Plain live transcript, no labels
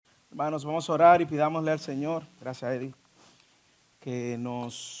Hermanos, vamos a orar y pidámosle al Señor, gracias Eddie, que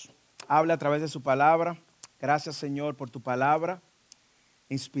nos hable a través de su palabra. Gracias, Señor, por tu palabra,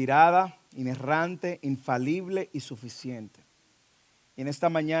 inspirada, inerrante, infalible y suficiente. Y en esta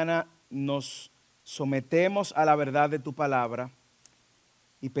mañana nos sometemos a la verdad de tu palabra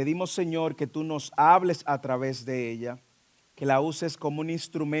y pedimos, Señor, que tú nos hables a través de ella, que la uses como un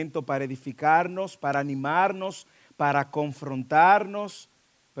instrumento para edificarnos, para animarnos, para confrontarnos,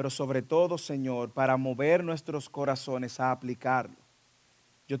 pero sobre todo, Señor, para mover nuestros corazones a aplicarlo.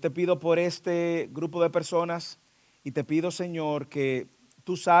 Yo te pido por este grupo de personas y te pido, Señor, que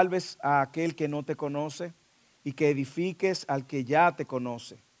tú salves a aquel que no te conoce y que edifiques al que ya te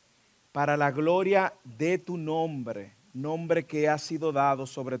conoce, para la gloria de tu nombre, nombre que ha sido dado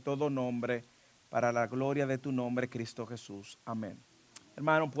sobre todo nombre, para la gloria de tu nombre, Cristo Jesús. Amén.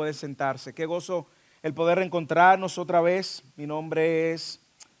 Hermano, puede sentarse. Qué gozo el poder reencontrarnos otra vez. Mi nombre es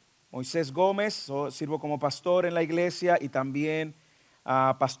Moisés Gómez, sirvo como pastor en la iglesia y también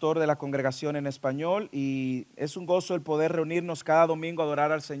pastor de la congregación en español, y es un gozo el poder reunirnos cada domingo a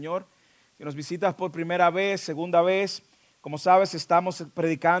adorar al Señor. Si nos visitas por primera vez, segunda vez, como sabes, estamos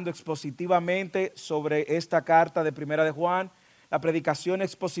predicando expositivamente sobre esta carta de Primera de Juan. La predicación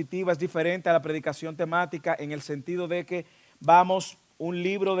expositiva es diferente a la predicación temática en el sentido de que vamos un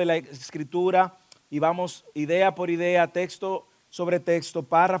libro de la Escritura y vamos idea por idea, texto sobre texto,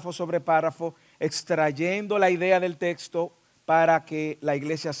 párrafo sobre párrafo, extrayendo la idea del texto para que la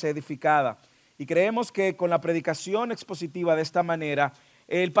iglesia sea edificada. Y creemos que con la predicación expositiva de esta manera,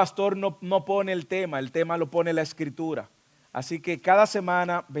 el pastor no pone el tema lo pone la Escritura. Así que cada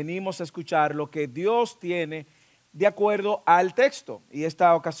semana venimos a escuchar lo que Dios tiene de acuerdo al texto. Y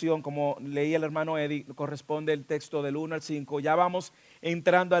esta ocasión, como leía el hermano Eddie, corresponde el texto del 1 al 5. Ya vamos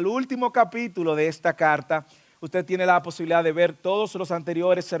entrando al último capítulo de esta carta. Usted tiene la posibilidad de ver todos los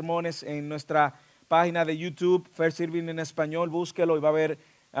anteriores sermones en nuestra página de YouTube, First Serving en español. Búsquelo y va a ver,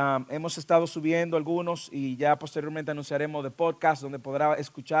 hemos estado subiendo algunos y ya posteriormente anunciaremos de podcast donde podrá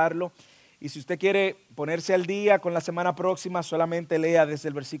escucharlo. Y si usted quiere ponerse al día con la semana próxima, solamente lea desde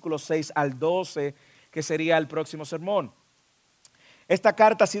el versículo 6 al 12, que sería el próximo sermón. Esta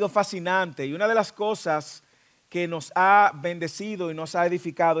carta ha sido fascinante y una de las cosas que nos ha bendecido y nos ha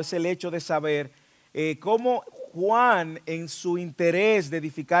edificado es el hecho de saber cómo Juan, en su interés de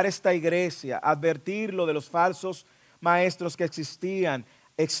edificar esta iglesia, advertirlo de los falsos maestros que existían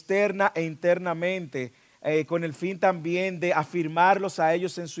externa e internamente, con el fin también de afirmarlos a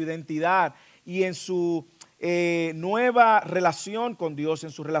ellos en su identidad y en su nueva relación con Dios,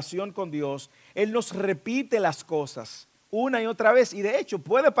 en su relación con Dios, Él nos repite las cosas una y otra vez. Y de hecho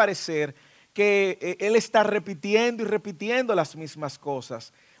puede parecer que Él está repitiendo y repitiendo las mismas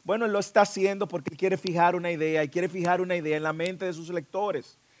cosas. Bueno, Él lo está haciendo porque Él quiere fijar una idea y quiere fijar una idea en la mente de sus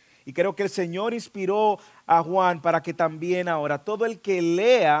lectores. Y creo que el Señor inspiró a Juan para que también ahora todo el que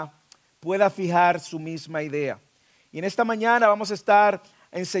lea pueda fijar su misma idea. Y en esta mañana vamos a estar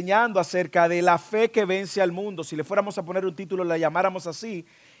enseñando acerca de la fe que vence al mundo. Si le fuéramos a poner un título, la llamáramos así.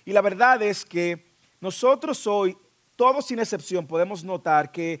 Y la verdad es que nosotros hoy, todos sin excepción, podemos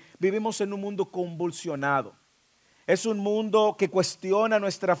notar que vivimos en un mundo convulsionado. Es un mundo que cuestiona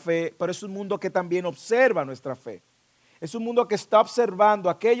nuestra fe, pero es un mundo que también observa nuestra fe. Es un mundo que está observando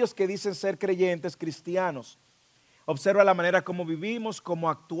a aquellos que dicen ser creyentes cristianos. Observa la manera como vivimos, cómo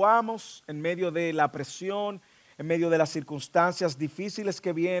actuamos en medio de la presión, en medio de las circunstancias difíciles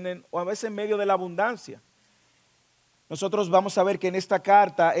que vienen o a veces en medio de la abundancia. Nosotros vamos a ver que en esta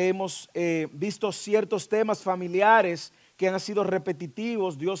carta hemos visto ciertos temas familiares que han sido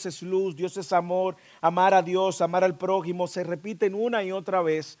repetitivos. Dios es luz, Dios es amor, amar a Dios, amar al prójimo, se repiten una y otra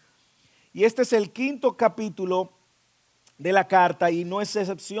vez. Y este es el quinto capítulo de la carta y no es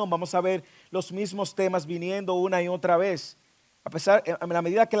excepción. Vamos a ver los mismos temas viniendo una y otra vez. A la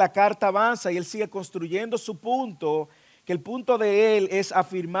medida que la carta avanza y él sigue construyendo su punto, que el punto de él es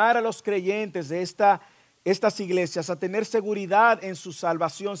afirmar a los creyentes de estas iglesias a tener seguridad en su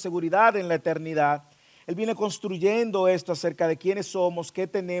salvación, seguridad en la eternidad. Él viene construyendo esto acerca de quiénes somos, qué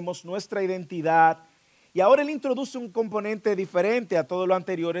tenemos, nuestra identidad. Y ahora él introduce un componente diferente a todo lo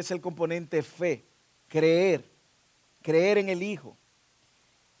anterior, es el componente fe, creer en el Hijo.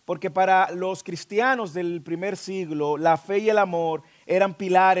 Porque para los cristianos del primer siglo, la fe y el amor eran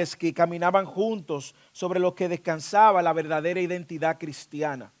pilares que caminaban juntos sobre lo que descansaba la verdadera identidad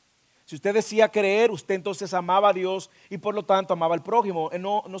cristiana. Si usted decía creer, usted entonces amaba a Dios y por lo tanto amaba al prójimo.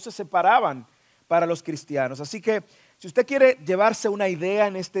 No se separaban para los cristianos. Así que si usted quiere llevarse una idea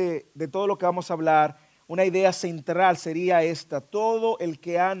de todo lo que vamos a hablar, una idea central sería esta: todo el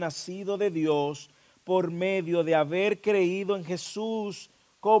que ha nacido de Dios por medio de haber creído en Jesús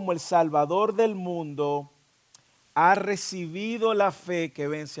como el Salvador del mundo, ha recibido la fe que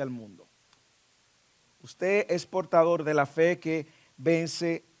vence al mundo. Usted es portador de la fe que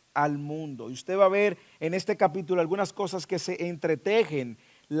vence al mundo. Y usted va a ver en este capítulo algunas cosas que se entretejen.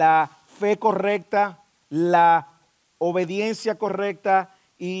 La fe correcta, la obediencia correcta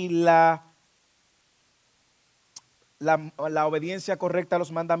y la obediencia correcta a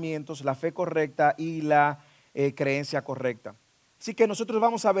los mandamientos, la fe correcta y la creencia correcta. Así que nosotros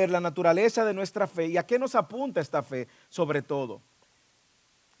vamos a ver la naturaleza de nuestra fe y a qué nos apunta esta fe sobre todo.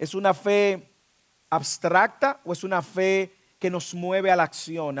 ¿Es una fe abstracta o es una fe que nos mueve a la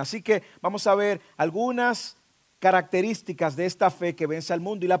acción? Así que vamos a ver algunas características de esta fe que vence al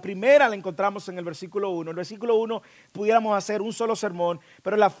mundo. Y la primera la encontramos en el versículo 1. En el versículo 1 pudiéramos hacer un solo sermón,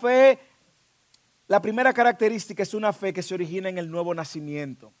 pero la fe, la primera característica es una fe que se origina en el nuevo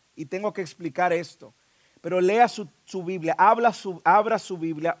nacimiento. Y tengo que explicar esto. Pero lea su Biblia, abra su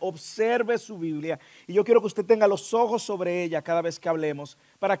Biblia, observe su Biblia. Y yo quiero que usted tenga los ojos sobre ella cada vez que hablemos,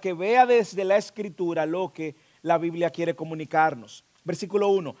 para que vea desde la Escritura lo que la Biblia quiere comunicarnos. Versículo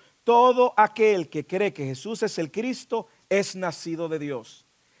 1. Todo aquel que cree que Jesús es el Cristo es nacido de Dios.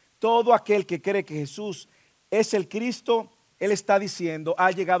 Todo aquel que cree que Jesús es el Cristo, él está diciendo,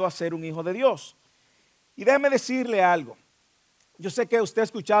 ha llegado a ser un hijo de Dios. Y déjeme decirle algo. Yo sé que usted ha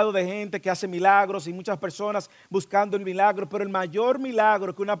escuchado de gente que hace milagros y muchas personas buscando el milagro, pero el mayor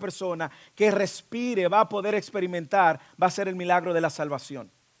milagro que una persona que respire va a poder experimentar va a ser el milagro de la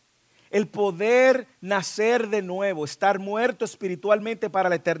salvación. El poder nacer de nuevo, estar muerto espiritualmente para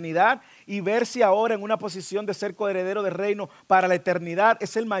la eternidad y verse ahora en una posición de ser coheredero del reino para la eternidad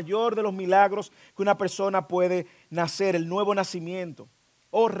es el mayor de los milagros que una persona puede nacer, el nuevo nacimiento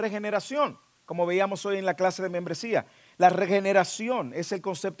o regeneración, como veíamos hoy en la clase de membresía. La regeneración es el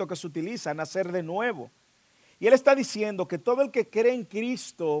concepto que se utiliza, nacer de nuevo. Y él está diciendo que todo el que cree en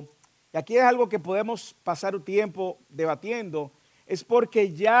Cristo, y aquí es algo que podemos pasar un tiempo debatiendo, es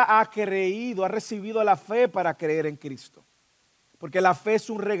porque ya ha creído, ha recibido la fe para creer en Cristo. Porque la fe es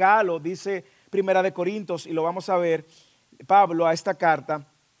un regalo, dice Primera de Corintios, y lo vamos a ver, Pablo a esta carta.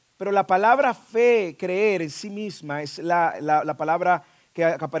 Pero la palabra fe, creer en sí misma, es la palabra que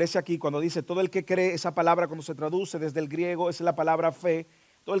aparece aquí cuando dice todo el que cree, esa palabra cuando se traduce desde el griego es la palabra fe.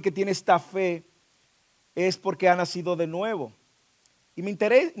 Todo el que tiene esta fe es porque ha nacido de nuevo. Y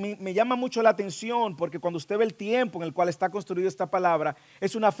me llama mucho la atención porque cuando usted ve el tiempo en el cual está construida esta palabra,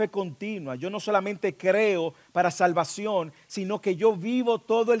 es una fe continua. Yo no solamente creo para salvación, sino que yo vivo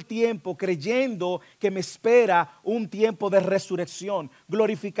todo el tiempo creyendo que me espera un tiempo de resurrección,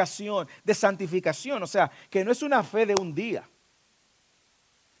 glorificación, de santificación. O sea, que no es una fe de un día.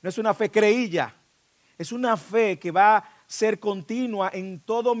 No es una fe creída, es una fe que va a ser continua en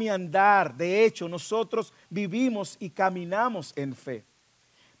todo mi andar. De hecho, nosotros vivimos y caminamos en fe.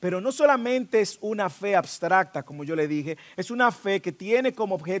 Pero no solamente es una fe abstracta, como yo le dije, es una fe que tiene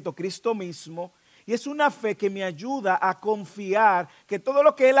como objeto Cristo mismo y es una fe que me ayuda a confiar que todo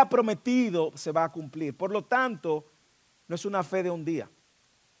lo que Él ha prometido se va a cumplir. Por lo tanto, no es una fe de un día.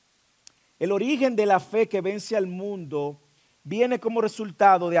 El origen de la fe que vence al mundo viene como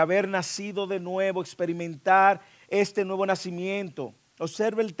resultado de haber nacido de nuevo, experimentar este nuevo nacimiento.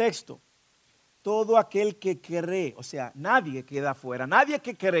 Observe el texto. Todo aquel que cree, o sea, nadie queda afuera, nadie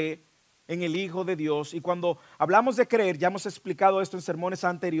que cree en el Hijo de Dios. Y cuando hablamos de creer, ya hemos explicado esto en sermones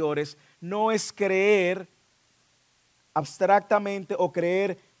anteriores, no es creer abstractamente o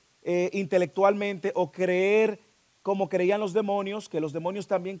creer intelectualmente o creer como creían los demonios, que los demonios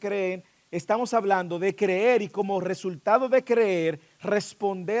también creen. Estamos hablando de creer y como resultado de creer,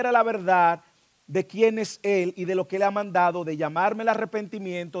 responder a la verdad de quién es Él y de lo que Él ha mandado, de llamarme al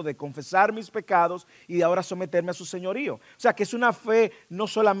arrepentimiento, de confesar mis pecados y de ahora someterme a su señorío. O sea que es una fe no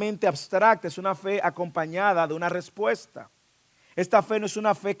solamente abstracta, es una fe acompañada de una respuesta. Esta fe no es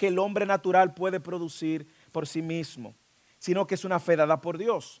una fe que el hombre natural puede producir por sí mismo, sino que es una fe dada por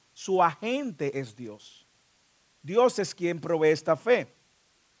Dios. Su agente es Dios. Dios es quien provee esta fe.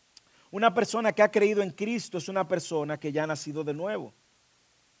 Una persona que ha creído en Cristo es una persona que ya ha nacido de nuevo.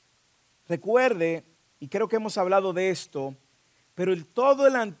 Recuerde, y creo que hemos hablado de esto, pero todo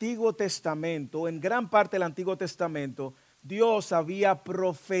el Antiguo Testamento, en gran parte del Antiguo Testamento, Dios había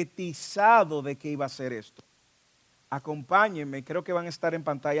profetizado de que iba a hacer esto. Acompáñenme, creo que van a estar en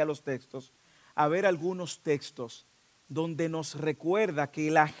pantalla los textos, a ver algunos textos donde nos recuerda que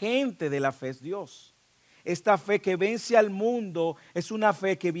el agente de la fe es Dios. Esta fe que vence al mundo es una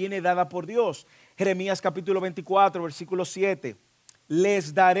fe que viene dada por Dios. Jeremías capítulo 24, versículo 7.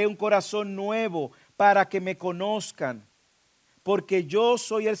 Les daré un corazón nuevo para que me conozcan, porque yo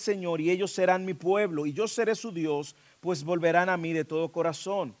soy el Señor y ellos serán mi pueblo y yo seré su Dios, pues volverán a mí de todo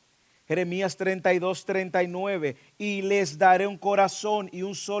corazón. Jeremías 32:39, y les daré un corazón y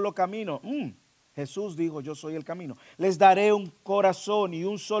un solo camino. Jesús dijo, yo soy el camino. Les daré un corazón y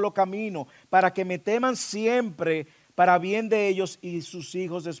un solo camino para que me teman siempre, para bien de ellos y sus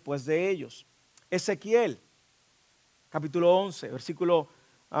hijos después de ellos. Ezequiel, capítulo 11, versículo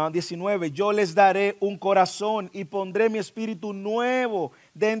 19, yo les daré un corazón y pondré mi espíritu nuevo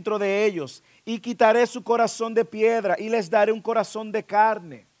dentro de ellos y quitaré su corazón de piedra y les daré un corazón de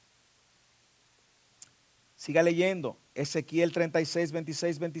carne. Siga leyendo, Ezequiel 36,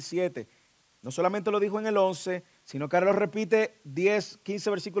 26, 27. No solamente lo dijo en el 11, sino que ahora lo repite 10, 15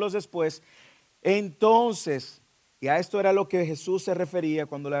 versículos después. Entonces, y a esto era lo que Jesús se refería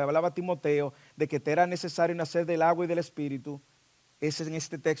cuando le hablaba a Timoteo, de que te era necesario nacer del agua y del espíritu. Ese es en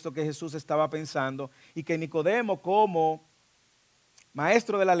este texto que Jesús estaba pensando y que Nicodemo, como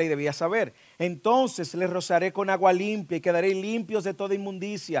maestro de la ley, debía saber. Entonces les rociaré con agua limpia y quedaré limpios de toda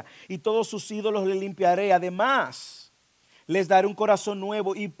inmundicia y todos sus ídolos les limpiaré. Además, les daré un corazón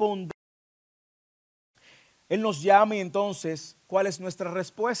nuevo y pondré. Él nos llama y entonces, ¿cuál es nuestra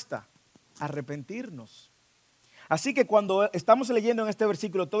respuesta? Arrepentirnos. Así que cuando estamos leyendo en este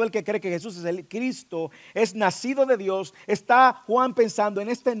versículo, todo el que cree que Jesús es el Cristo, es nacido de Dios, está Juan pensando en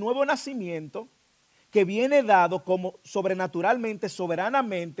este nuevo nacimiento que viene dado como sobrenaturalmente,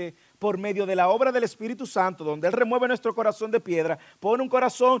 soberanamente, por medio de la obra del Espíritu Santo, donde Él remueve nuestro corazón de piedra, pone un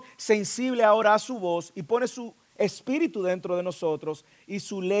corazón sensible ahora a su voz y pone su espíritu dentro de nosotros y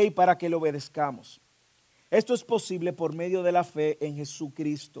su ley para que le obedezcamos. Esto es posible por medio de la fe en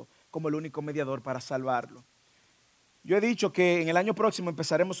Jesucristo como el único mediador para salvarlo. Yo he dicho que en el año próximo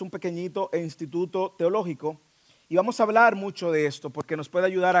empezaremos un pequeñito instituto teológico y vamos a hablar mucho de esto porque nos puede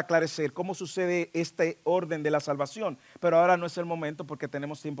ayudar a aclarecer cómo sucede este orden de la salvación. Pero ahora no es el momento porque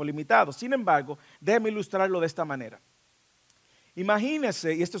tenemos tiempo limitado. Sin embargo, déjeme ilustrarlo de esta manera.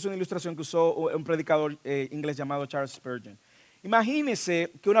 Imagínese, y esta es una ilustración que usó un predicador inglés llamado Charles Spurgeon.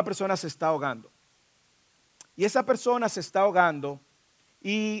 Imagínese que una persona se está ahogando. Y esa persona se está ahogando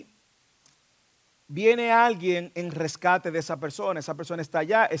y viene alguien en rescate de esa persona está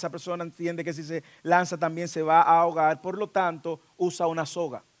allá, esa persona entiende que si se lanza también se va a ahogar, por lo tanto usa una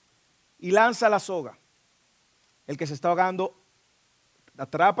soga y lanza la soga. El que se está ahogando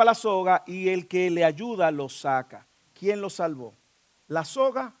atrapa la soga y el que le ayuda lo saca. ¿Quién lo salvó? ¿La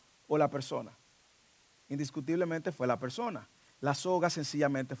soga o la persona? Indiscutiblemente fue la persona. La soga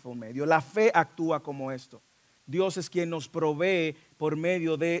sencillamente fue un medio. La fe actúa como esto. Dios es quien nos provee por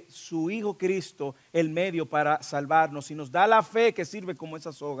medio de su Hijo Cristo el medio para salvarnos y nos da la fe que sirve como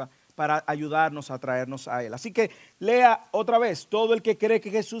esa soga para ayudarnos a traernos a Él. Así que lea otra vez, todo el que cree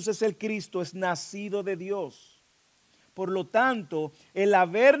que Jesús es el Cristo es nacido de Dios. Por lo tanto, el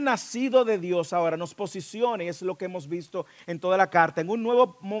haber nacido de Dios ahora nos posiciona, y es lo que hemos visto en toda la carta, en un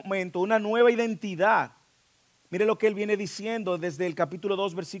nuevo momento, una nueva identidad. Mire lo que él viene diciendo desde el capítulo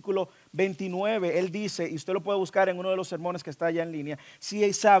 2, versículo 29. Él dice, y usted lo puede buscar en uno de los sermones que está allá en línea,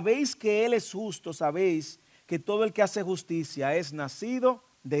 si sabéis que Él es justo, sabéis que todo el que hace justicia es nacido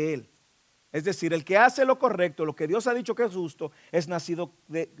de Él. Es decir, el que hace lo correcto, lo que Dios ha dicho que es justo, es nacido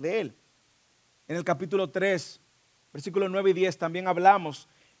de Él. En el capítulo 3, versículos 9 y 10 también hablamos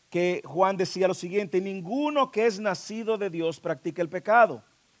que Juan decía lo siguiente, ninguno que es nacido de Dios practica el pecado.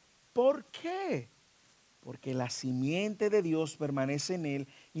 ¿Por qué? Porque la simiente de Dios permanece en él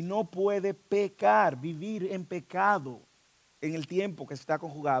y no puede pecar, vivir en pecado en el tiempo que está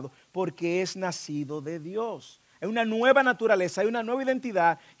conjugado, porque es nacido de Dios. Hay una nueva naturaleza, hay una nueva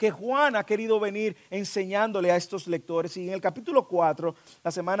identidad que Juan ha querido venir enseñándole a estos lectores. Y en el capítulo 4,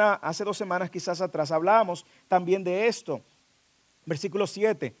 hace 2 semanas quizás atrás, hablamos también de esto. Versículo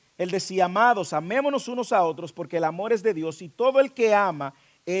 7, él decía, amados, amémonos unos a otros porque el amor es de Dios y todo el que ama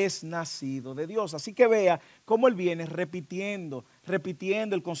es nacido de Dios. Así que vea cómo él viene repitiendo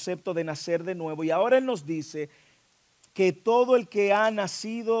el concepto de nacer de nuevo. Y ahora él nos dice que todo el que ha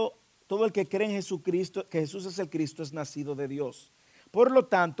nacido, todo el que cree en Jesucristo, que Jesús es el Cristo, es nacido de Dios. Por lo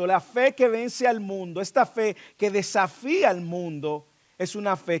tanto, la fe que vence al mundo, esta fe que desafía al mundo, es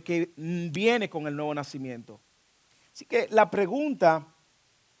una fe que viene con el nuevo nacimiento. Así que la pregunta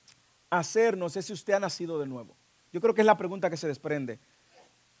a hacernos es si usted ha nacido de nuevo. Yo creo que es la pregunta que se desprende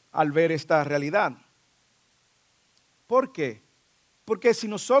al ver esta realidad. ¿Por qué? Porque si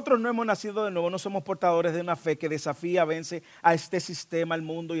nosotros no hemos nacido de nuevo, no somos portadores de una fe que desafía, vence a este sistema, al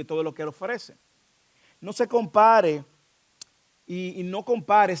mundo y todo lo que él ofrece. No se compare y no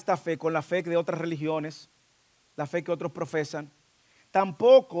compare esta fe con la fe de otras religiones, la fe que otros profesan.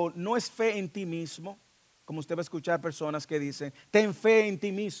 Tampoco no es fe en ti mismo, como usted va a escuchar personas que dicen, ten fe en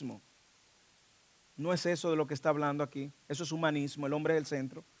ti mismo. No es eso de lo que está hablando aquí. Eso es humanismo, el hombre es el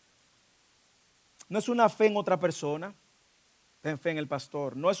centro. No es una fe en otra persona, ten fe en el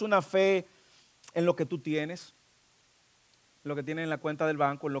pastor. No es una fe en lo que tú tienes, en lo que tienes en la cuenta del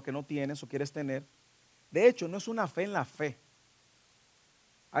banco, en lo que no tienes o quieres tener. De hecho, no es una fe en la fe.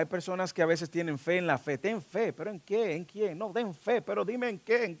 Hay personas que a veces tienen fe en la fe. Ten fe, pero ¿en qué? ¿En quién? No, den fe, pero dime en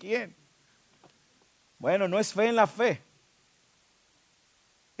qué, en quién. Bueno, no es fe en la fe.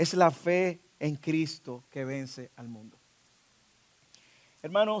 Es la fe en Cristo que vence al mundo.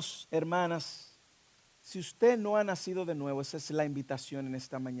 Hermanos, hermanas, si usted no ha nacido de nuevo, esa es la invitación en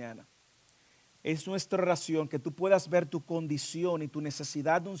esta mañana. Es nuestra oración que tú puedas ver tu condición y tu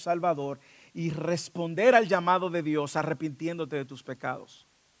necesidad de un Salvador y responder al llamado de Dios arrepintiéndote de tus pecados.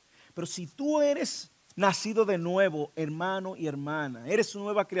 Pero si tú eres nacido de nuevo, hermano y hermana, eres una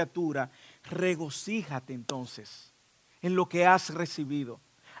nueva criatura, regocíjate entonces en lo que has recibido.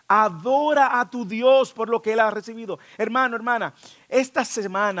 Adora a tu Dios por lo que Él ha recibido. Hermano, hermana, estas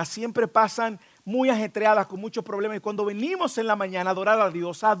semanas siempre pasan muy ajetreadas con muchos problemas. Y cuando venimos en la mañana a adorar a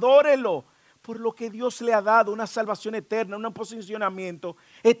Dios, adórelo por lo que Dios le ha dado, una salvación eterna, un posicionamiento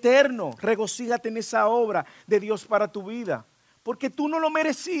eterno. Regocíjate en esa obra de Dios para tu vida. Porque tú no lo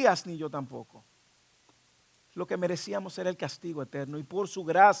merecías, ni yo tampoco. Lo que merecíamos era el castigo eterno y por su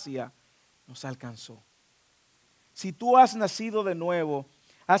gracia nos alcanzó. Si tú has nacido de nuevo,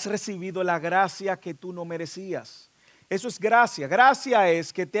 has recibido la gracia que tú no merecías. Eso es gracia. Gracia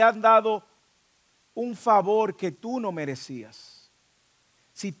es que te han dado un favor que tú no merecías.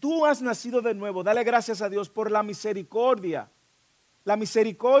 Si tú has nacido de nuevo, dale gracias a Dios por la misericordia. La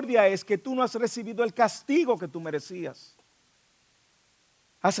misericordia es que tú no has recibido el castigo que tú merecías.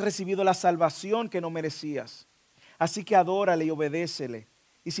 Has recibido la salvación que no merecías. Así que adórale y obedécele.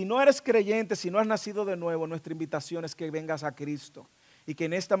 Y si no eres creyente, si no has nacido de nuevo, nuestra invitación es que vengas a Cristo. Y que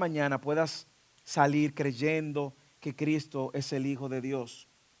en esta mañana puedas salir creyendo que Cristo es el Hijo de Dios.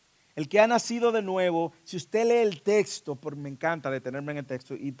 El que ha nacido de nuevo, si usted lee el texto, me encanta detenerme en el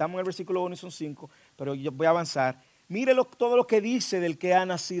texto, y estamos en el versículo 1 y son 5, pero yo voy a avanzar. Mire todo lo que dice del que ha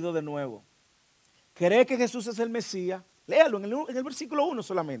nacido de nuevo. Cree que Jesús es el Mesías. Léalo en el versículo 1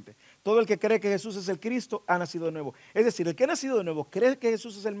 solamente. Todo el que cree que Jesús es el Cristo ha nacido de nuevo. Es decir, el que ha nacido de nuevo cree que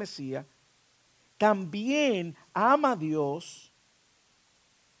Jesús es el Mesías, también ama a Dios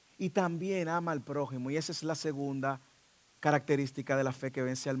y también ama al prójimo. Y esa es la segunda característica de la fe que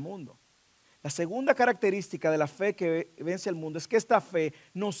vence al mundo. La segunda característica de la fe que vence al mundo es que esta fe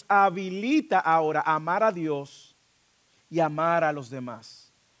nos habilita ahora a amar a Dios y amar a los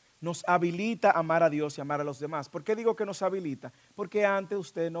demás. Nos habilita a amar a Dios y amar a los demás. ¿Por qué digo que nos habilita? Porque antes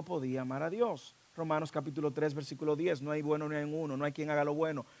usted no podía amar a Dios. Romanos capítulo 3, versículo 10. No hay bueno ni en uno, no hay quien haga lo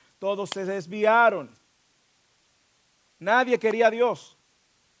bueno. Todos se desviaron. Nadie quería a Dios.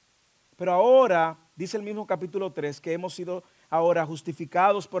 Pero ahora, dice el mismo capítulo 3, que hemos sido ahora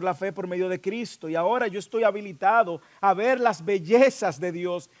justificados por la fe por medio de Cristo. Y ahora yo estoy habilitado a ver las bellezas de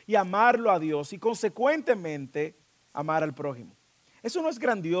Dios y amarlo a Dios. Y consecuentemente, amar al prójimo. ¿Eso no es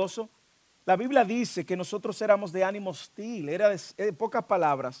grandioso? La Biblia dice que nosotros éramos de ánimo hostil, era de pocas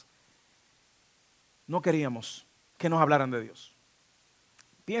palabras. No queríamos que nos hablaran de Dios.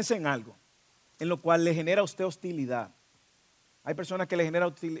 Piensa en algo en lo cual le genera a usted hostilidad. Hay personas que le genera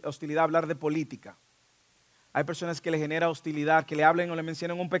hostilidad hablar de política. Hay personas que le genera hostilidad que le hablen o le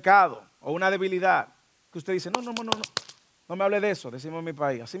mencionen un pecado o una debilidad. Que usted dice, no me hable de eso, decimos en mi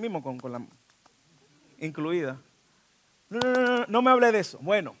país. Así mismo con la incluida. No me hable de eso.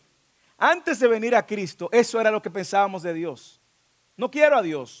 Bueno, antes de venir a Cristo, eso era lo que pensábamos de Dios. No quiero a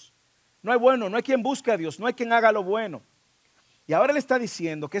Dios. No hay bueno, no hay quien busque a Dios, no hay quien haga lo bueno. Y ahora le está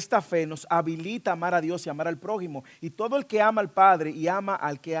diciendo que esta fe nos habilita a amar a Dios y amar al prójimo. Y todo el que ama al Padre y ama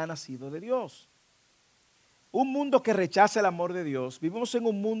al que ha nacido de Dios. Un mundo que rechaza el amor de Dios. Vivimos en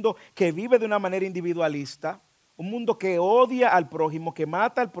un mundo que vive de una manera individualista. Un mundo que odia al prójimo, que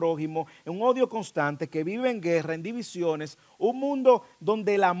mata al prójimo, un odio constante, que vive en guerra, en divisiones. Un mundo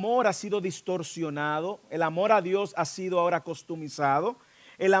donde el amor ha sido distorsionado, el amor a Dios ha sido ahora customizado,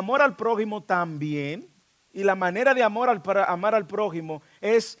 el amor al prójimo también. Y la manera de amar al prójimo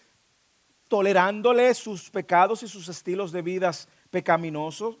es tolerándole sus pecados y sus estilos de vida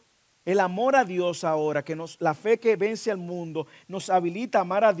pecaminosos. El amor a Dios ahora, la fe que vence al mundo, nos habilita a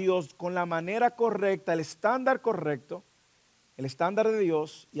amar a Dios con la manera correcta, el estándar correcto, el estándar de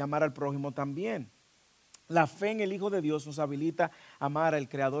Dios y amar al prójimo también. La fe en el Hijo de Dios nos habilita a amar al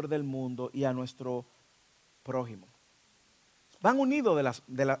Creador del mundo y a nuestro prójimo. Van unidos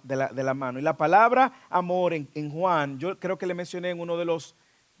de la mano. Y la palabra amor en Juan, yo creo que le mencioné en uno de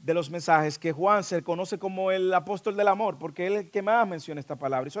los mensajes que Juan se conoce como el apóstol del amor, porque él es el que más menciona esta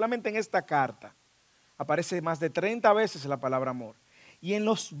palabra. Y solamente en esta carta, aparece más de 30 veces la palabra amor. Y en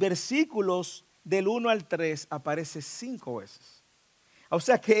los versículos del 1 al 3 aparece 5 veces. O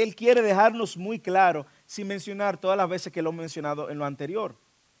sea que Él quiere dejarnos muy claro, sin mencionar todas las veces que lo he mencionado en lo anterior.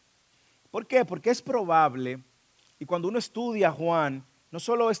 ¿Por qué? Porque es probable, y cuando uno estudia Juan, no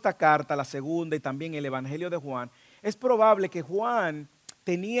solo esta carta, la segunda y también el Evangelio de Juan, es probable que Juan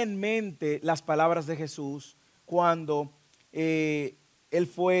tenía en mente las palabras de Jesús cuando él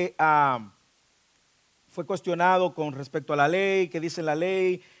fue cuestionado con respecto a la ley, qué dice la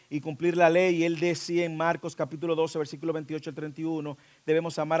ley y cumplir la ley. Y él decía en Marcos capítulo 12, versículo 28 al 31,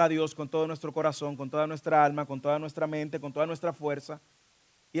 debemos amar a Dios con todo nuestro corazón, con toda nuestra alma, con toda nuestra mente, con toda nuestra fuerza.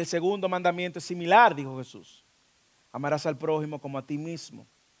 Y el segundo mandamiento es similar, dijo Jesús. Amarás al prójimo como a ti mismo.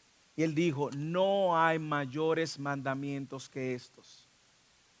 Y él dijo, no hay mayores mandamientos que estos.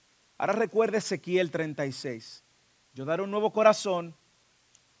 Ahora recuerda Ezequiel 36. Yo daré un nuevo corazón,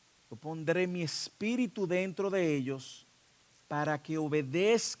 yo pondré mi espíritu dentro de ellos para que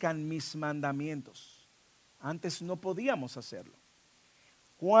obedezcan mis mandamientos. Antes no podíamos hacerlo.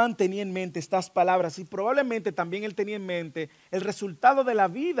 Juan tenía en mente estas palabras y probablemente también él tenía en mente el resultado de la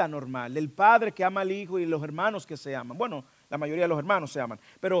vida normal, del padre que ama al hijo y los hermanos que se aman. Bueno, la mayoría de los hermanos se aman,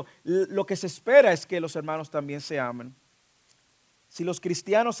 pero lo que se espera es que los hermanos también se amen. Si los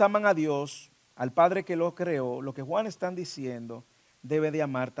cristianos aman a Dios, al Padre que lo creó, lo que Juan está diciendo, debe de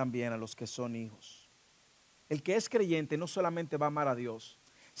amar también a los que son hijos. El que es creyente no solamente va a amar a Dios,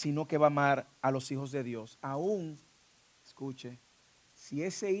 sino que va a amar a los hijos de Dios. Aún, escuche, si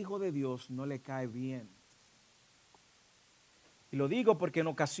ese hijo de Dios no le cae bien. Y lo digo porque en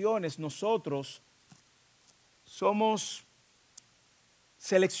ocasiones nosotros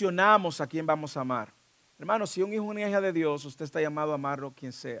seleccionamos a quién vamos a amar. Hermano, si un hijo o una hija de Dios, usted está llamado a amarlo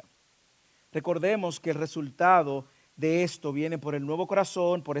quien sea. Recordemos que el resultado de esto viene por el nuevo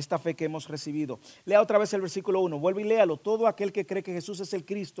corazón, por esta fe que hemos recibido. Lea otra vez el versículo 1, vuelve y léalo. Todo aquel que cree que Jesús es el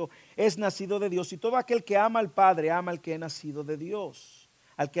Cristo es nacido de Dios, y todo aquel que ama al Padre ama al que ha nacido de Dios,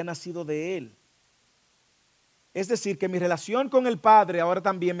 al que ha nacido de Él. Es decir, que mi relación con el Padre ahora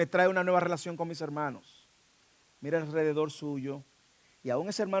también me trae una nueva relación con mis hermanos. Mira alrededor suyo. Y aún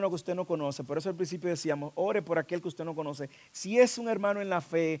ese hermano que usted no conoce, por eso al principio decíamos, ore por aquel que usted no conoce. Si es un hermano en la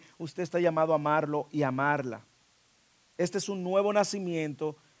fe, usted está llamado a amarlo y amarla. Este es un nuevo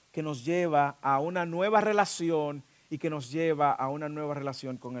nacimiento que nos lleva a una nueva relación y que nos lleva a una nueva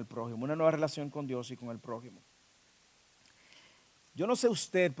relación con el prójimo, una nueva relación con Dios y con el prójimo. Yo no sé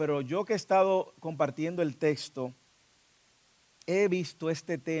usted, pero yo que he estado compartiendo el texto, he visto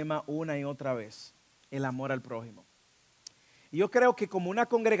este tema una y otra vez, el amor al prójimo. Y yo creo que como una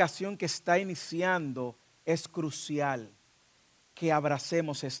congregación que está iniciando, es crucial que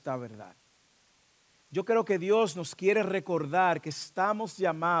abracemos esta verdad. Yo creo que Dios nos quiere recordar que estamos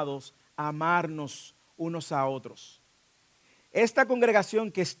llamados a amarnos unos a otros. Esta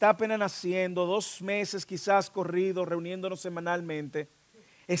congregación que está apenas naciendo, 2 meses quizás corridos, reuniéndonos semanalmente,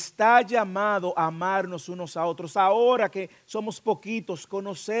 está llamado a amarnos unos a otros. Ahora que somos poquitos,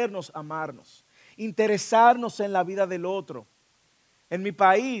 conocernos, amarnos, interesarnos en la vida del otro. En mi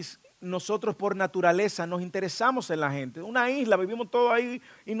país, nosotros por naturaleza nos interesamos en la gente. Una isla, vivimos todos ahí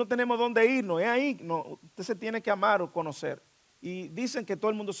y no tenemos dónde irnos. Es ahí, no, usted se tiene que amar o conocer. Y dicen que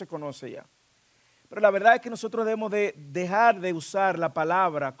todo el mundo se conoce ya. Pero la verdad es que nosotros debemos de dejar de usar la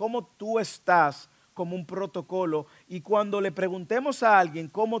palabra "cómo tú estás" como un protocolo. Y cuando le preguntemos a alguien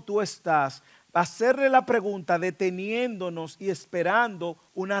 "cómo tú estás", hacerle la pregunta deteniéndonos y esperando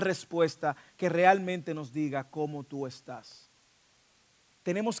una respuesta que realmente nos diga "cómo tú estás".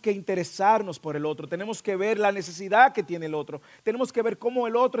 Tenemos que interesarnos por el otro, tenemos que ver la necesidad que tiene el otro, tenemos que ver cómo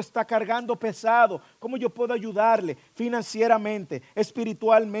el otro está cargando pesado, cómo yo puedo ayudarle financieramente,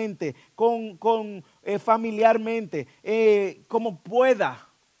 espiritualmente, familiarmente, como pueda,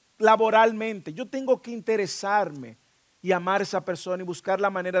 laboralmente. Yo tengo que interesarme y amar a esa persona y buscar la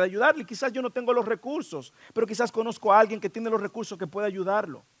manera de ayudarle. Quizás yo no tengo los recursos, pero quizás conozco a alguien que tiene los recursos que puede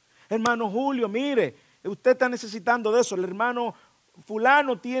ayudarlo. Hermano Julio, mire, usted está necesitando de eso. El hermano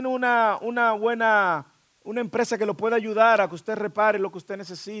fulano tiene una empresa que lo puede ayudar a que usted repare lo que usted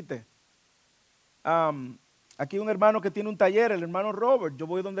necesite. Aquí un hermano que tiene un taller, el hermano Robert. Yo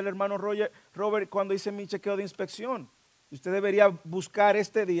voy donde el hermano Robert cuando hice mi chequeo de inspección. Usted debería buscar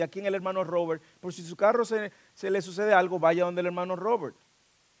este día aquí en el hermano Robert, por si su carro se le sucede algo, vaya donde el hermano Robert.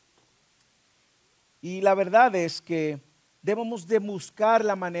 Y la verdad es que debemos de buscar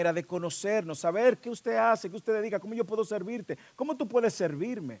la manera de conocernos, saber qué usted hace, qué usted dedica, cómo yo puedo servirte, cómo tú puedes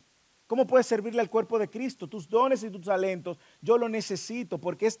servirme, cómo puedes servirle al cuerpo de Cristo. Tus dones y tus talentos, yo lo necesito,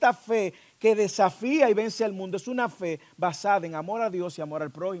 porque esta fe que desafía y vence al mundo es una fe basada en amor a Dios y amor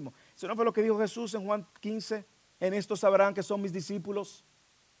al prójimo. Eso no fue lo que dijo Jesús en Juan 15. En esto sabrán que son mis discípulos,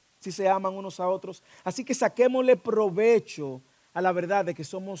 si se aman unos a otros. Así que saquémosle provecho a la verdad de que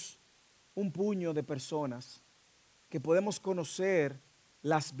somos un puño de personas que podemos conocer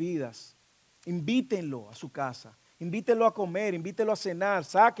las vidas. Invítenlo a su casa, invítenlo a comer, invítenlo a cenar,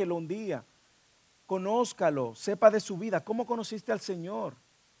 sáquelo un día, conózcalo, sepa de su vida. ¿Cómo conociste al Señor?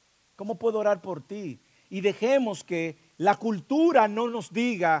 ¿Cómo puedo orar por ti? Y dejemos que la cultura no nos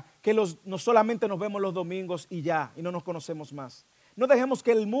diga que no solamente nos vemos los domingos y ya, y no nos conocemos más. No dejemos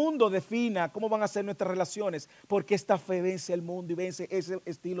que el mundo defina cómo van a ser nuestras relaciones, porque esta fe vence el mundo y vence ese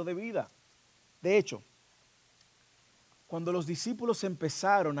estilo de vida. De hecho, cuando los discípulos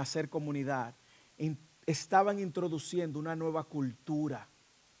empezaron a hacer comunidad, estaban introduciendo una nueva cultura.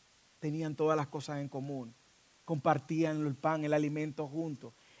 Tenían todas las cosas en común, compartían el pan, el alimento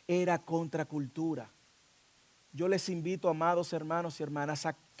juntos. Era contracultura. Yo les invito, amados hermanos y hermanas,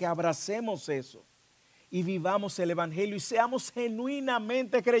 a que abracemos eso y vivamos el evangelio y seamos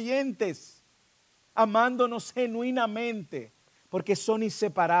genuinamente creyentes, amándonos genuinamente, porque son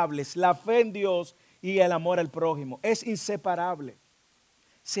inseparables. La fe en Dios y el amor al prójimo es inseparable.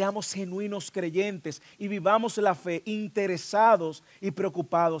 Seamos genuinos creyentes y vivamos la fe interesados y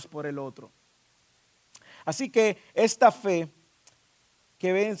preocupados por el otro. Así que esta fe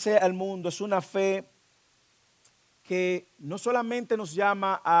que vence al mundo es una fe que no solamente nos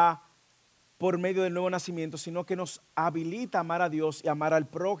llama por medio del nuevo nacimiento, sino que nos habilita a amar a Dios y amar al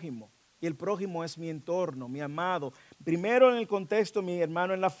prójimo. Y el prójimo es mi entorno, mi amado. Primero en el contexto, mi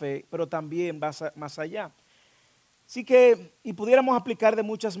hermano en la fe, pero también más allá. Así que, y pudiéramos aplicar de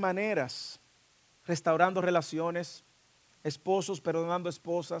muchas maneras, restaurando relaciones, esposos perdonando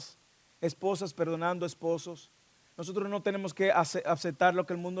esposas, esposas perdonando esposos. Nosotros no tenemos que aceptar lo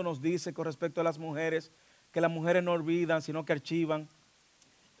que el mundo nos dice con respecto a las mujeres, que las mujeres no olvidan, sino que archivan.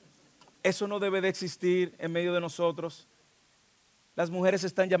 Eso no debe de existir en medio de nosotros. Las mujeres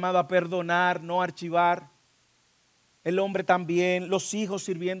están llamadas a perdonar, no a archivar. El hombre también, los hijos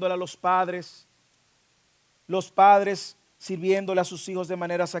sirviéndole a los padres sirviéndole a sus hijos de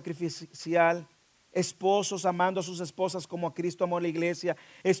manera sacrificial, esposos amando a sus esposas como a Cristo amó a la iglesia,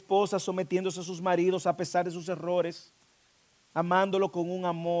 esposas sometiéndose a sus maridos a pesar de sus errores, amándolo con un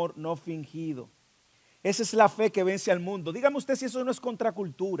amor no fingido. Esa es la fe que vence al mundo. Dígame usted si eso no es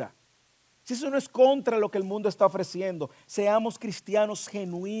contracultura, si eso no es contra lo que el mundo está ofreciendo. Seamos cristianos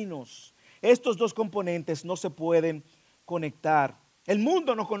genuinos. Estos dos componentes no se pueden conectar. El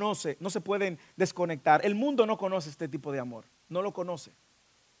mundo no conoce, no se pueden desconectar. El mundo no conoce este tipo de amor, no lo conoce.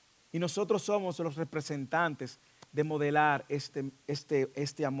 Y nosotros somos los representantes de modelar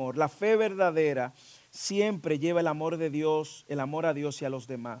este amor. La fe verdadera siempre lleva el amor de Dios, el amor a Dios y a los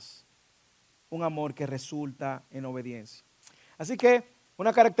demás. Un amor que resulta en obediencia. Así que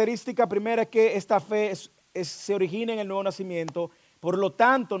una característica primera es que esta fe se origina en el nuevo nacimiento. Por lo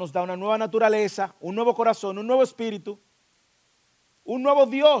tanto, nos da una nueva naturaleza, un nuevo corazón, un nuevo espíritu, un nuevo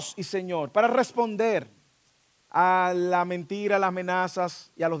Dios y Señor para responder a la mentira, a las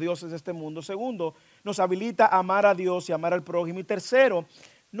amenazas y a los dioses de este mundo. Segundo, nos habilita a amar a Dios y amar al prójimo. Y tercero,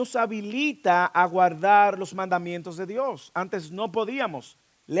 nos habilita a guardar los mandamientos de Dios. Antes no podíamos.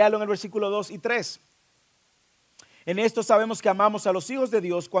 Léalo en el versículo 2 y 3. En esto sabemos que amamos a los hijos de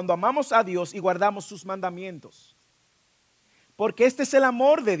Dios cuando amamos a Dios y guardamos sus mandamientos. Porque este es el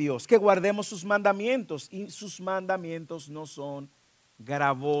amor de Dios, que guardemos sus mandamientos. Y sus mandamientos no son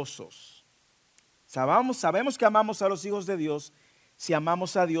gravosos. Sabemos que amamos a los hijos de Dios si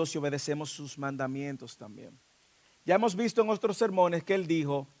amamos a Dios y obedecemos sus mandamientos también. Ya hemos visto en otros sermones que él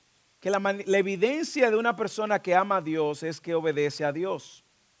dijo que la evidencia de una persona que ama a Dios es que obedece a Dios.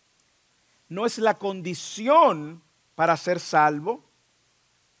 No es la condición para ser salvo,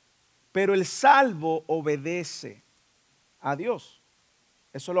 pero el salvo obedece a Dios.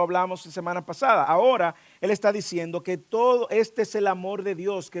 Eso lo hablamos la semana pasada. Ahora él está diciendo que todo este es el amor de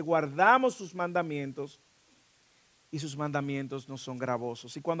Dios, que guardamos sus mandamientos y sus mandamientos no son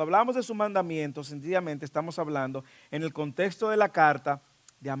gravosos. Y cuando hablamos de sus mandamientos, sencillamente estamos hablando en el contexto de la carta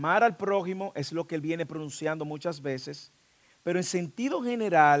de amar al prójimo, es lo que él viene pronunciando muchas veces, pero en sentido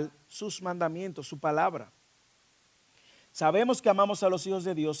general sus mandamientos, su palabra. Sabemos que amamos a los hijos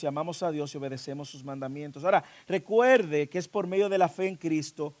de Dios y amamos a Dios y obedecemos sus mandamientos. Ahora, recuerde que es por medio de la fe en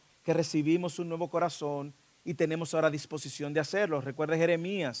Cristo que recibimos un nuevo corazón y tenemos ahora disposición de hacerlo. Recuerde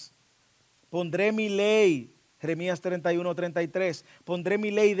Jeremías, pondré mi ley, Jeremías 31, 33, pondré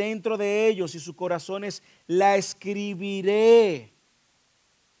mi ley dentro de ellos y sus corazones la escribiré.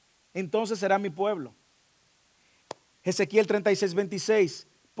 Entonces será mi pueblo. Ezequiel 36, 26,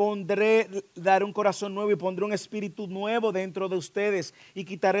 daré un corazón nuevo y pondré un espíritu nuevo dentro de ustedes y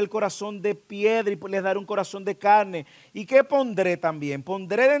quitaré el corazón de piedra y les daré un corazón de carne. ¿Y qué pondré también?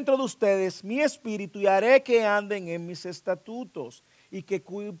 Pondré dentro de ustedes mi espíritu y haré que anden en mis estatutos y que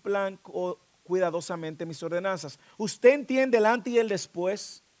cumplan cuidadosamente mis ordenanzas. ¿Usted entiende el antes y el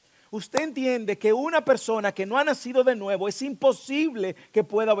después? Usted entiende que una persona que no ha nacido de nuevo es imposible que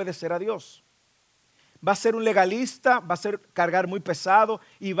pueda obedecer a Dios. Va a ser un legalista, va a ser cargar muy pesado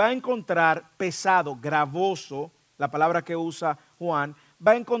y va a encontrar pesado, gravoso, la palabra que usa Juan,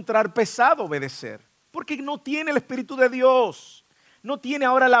 va a encontrar pesado obedecer, porque no tiene el Espíritu de Dios, no tiene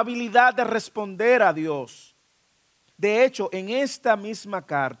ahora la habilidad de responder a Dios. De hecho, en esta misma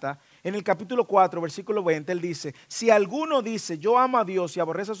carta, en el capítulo 4, versículo 20, él dice, si alguno dice, yo amo a Dios y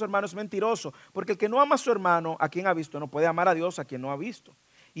aborrece a su hermano, es mentiroso, porque el que no ama a su hermano, a quien ha visto, no puede amar a Dios a quien no ha visto.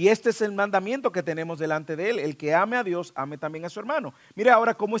 Y este es el mandamiento que tenemos delante de él, el que ame a Dios, ame también a su hermano. Mire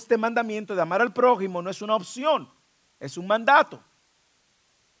ahora cómo este mandamiento de amar al prójimo no es una opción, es un mandato.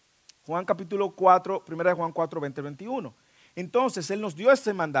 Juan capítulo 4, 1 Juan 4, 20, 21. Entonces, él nos dio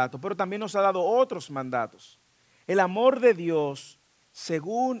este mandato, pero también nos ha dado otros mandatos. El amor de Dios,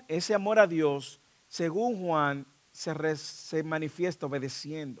 según ese amor a Dios, según Juan, se manifiesta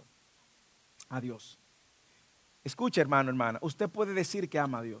obedeciendo a Dios. Escuche, hermano, hermana, usted puede decir que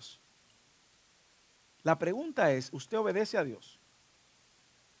ama a Dios. La pregunta es, ¿usted obedece a Dios?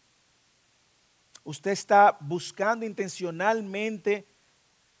 ¿Usted está buscando intencionalmente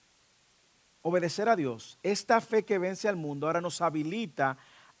obedecer a Dios? Esta fe que vence al mundo ahora nos habilita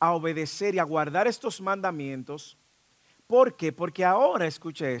a obedecer y a guardar estos mandamientos. ¿Por qué? Porque ahora,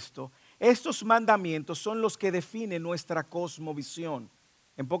 escuche esto, estos mandamientos son los que definen nuestra cosmovisión.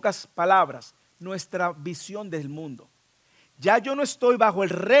 En pocas palabras, nuestra visión del mundo. Ya yo no estoy bajo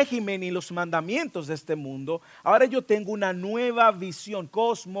el régimen y los mandamientos de este mundo. Ahora yo tengo una nueva visión,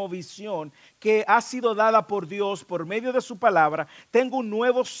 cosmovisión, que ha sido dada por Dios por medio de su palabra. Tengo un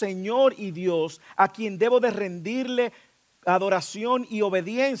nuevo Señor y Dios a quien debo de rendirle adoración y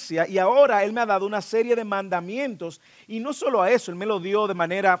obediencia, y ahora Él me ha dado una serie de mandamientos, y no solo a eso, Él me lo dio de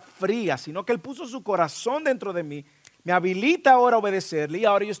manera fría, sino que Él puso su corazón dentro de mí, me habilita ahora a obedecerle, y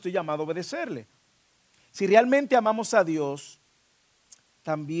ahora yo estoy llamado a obedecerle. Si realmente amamos a Dios,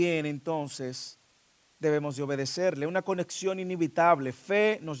 también entonces debemos de obedecerle. Una conexión inevitable.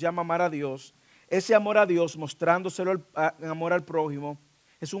 Fe nos llama a amar a Dios. Ese amor a Dios, mostrándoselo amor al prójimo,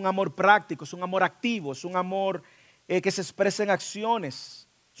 es un amor práctico, es un amor activo, es un amor que se expresa en acciones,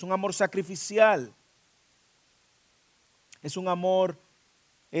 es un amor sacrificial, es un amor,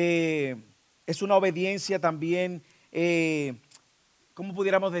 es una obediencia también, ¿cómo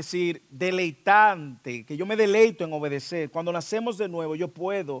pudiéramos decir? Deleitante, que yo me deleito en obedecer. Cuando nacemos de nuevo yo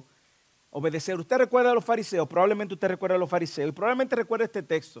puedo obedecer. Usted recuerda a los fariseos, probablemente usted recuerda a los fariseos y probablemente recuerda este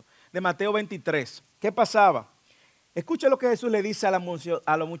texto de Mateo 23. ¿Qué pasaba? Escuche lo que Jesús le dice a la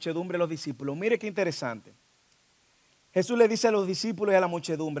muchedumbre, a los discípulos. Mire qué interesante. Jesús le dice a los discípulos y a la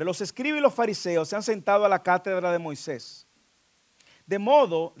muchedumbre, los escribas y los fariseos se han sentado a la cátedra de Moisés. De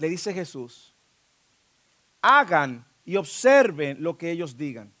modo, le dice Jesús, hagan y observen lo que ellos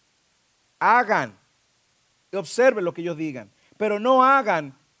digan. Hagan y observen lo que ellos digan, pero no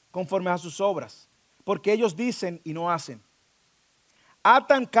hagan conforme a sus obras, porque ellos dicen y no hacen.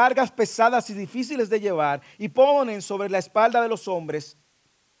 Atan cargas pesadas y difíciles de llevar y ponen sobre la espalda de los hombres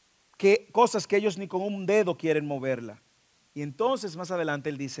cosas que ellos ni con un dedo quieren moverla. Y entonces más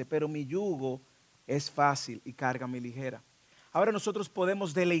adelante él dice, pero mi yugo es fácil y carga muy ligera. Ahora nosotros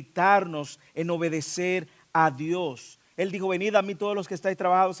podemos deleitarnos en obedecer a Dios. Él dijo, venid a mí todos los que estáis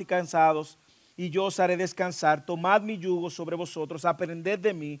trabajados y cansados, y yo os haré descansar. Tomad mi yugo sobre vosotros, aprended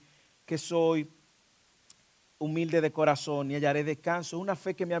de mí, que soy humilde de corazón, y hallaré descanso. Una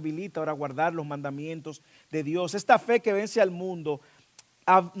fe que me habilita ahora a guardar los mandamientos de Dios. Esta fe que vence al mundo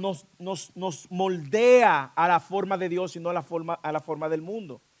nos moldea a la forma de Dios y no a la forma del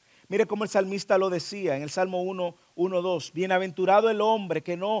mundo. Mire cómo el salmista lo decía en el Salmo 1:2. Bienaventurado el hombre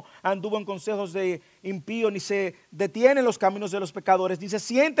que no anduvo en consejos de impío, ni se detiene en los caminos de los pecadores, ni se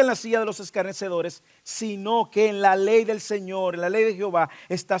sienta en la silla de los escarnecedores, sino que en la ley del Señor, en la ley de Jehová,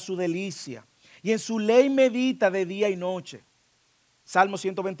 está su delicia. Y en su ley medita de día y noche. Salmo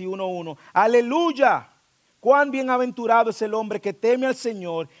 121:1. Aleluya. Cuán bienaventurado es el hombre que teme al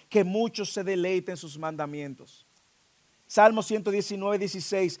Señor, que mucho se deleita en sus mandamientos. Salmo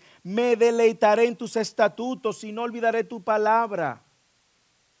 119:16. Me deleitaré en tus estatutos y no olvidaré tu palabra.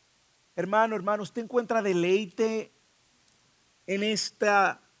 Hermano, ¿usted encuentra deleite en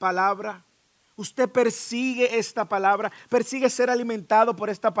esta palabra? Usted persigue esta palabra, persigue ser alimentado por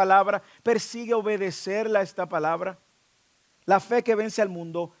esta palabra, persigue obedecerla a esta palabra. La fe que vence al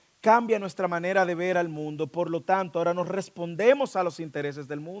mundo cambia nuestra manera de ver al mundo. Por lo tanto, ahora nos respondemos a los intereses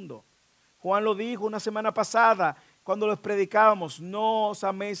del mundo. Juan lo dijo una semana pasada cuando les predicábamos: no os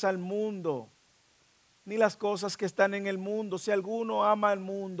améis al mundo, ni las cosas que están en el mundo. Si alguno ama al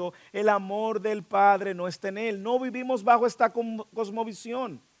mundo, el amor del Padre no está en él. No vivimos bajo esta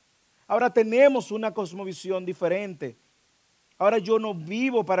cosmovisión. Ahora tenemos una cosmovisión diferente. Ahora yo no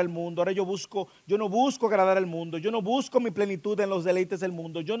vivo para el mundo. Ahora yo no busco agradar al mundo. Yo no busco mi plenitud en los deleites del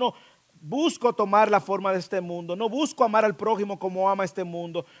mundo. Yo no busco tomar la forma de este mundo. No busco amar al prójimo como ama este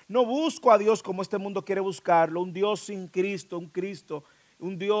mundo. No busco a Dios como este mundo quiere buscarlo. Un Dios sin Cristo,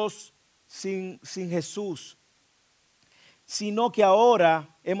 un Dios sin Jesús. Sino que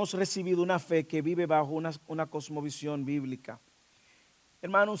ahora hemos recibido una fe que vive bajo una cosmovisión bíblica.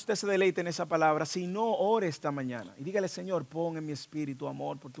 Hermano, usted se deleite en esa palabra. Si no, ore esta mañana y dígale: Señor, pon en mi espíritu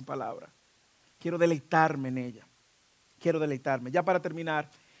amor por tu palabra. Quiero deleitarme en ella. Quiero deleitarme. Ya para terminar,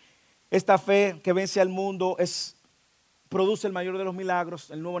 esta fe que vence al mundo produce el mayor de los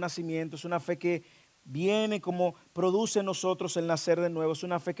milagros, el nuevo nacimiento. Es una fe que viene como produce en nosotros el nacer de nuevo. Es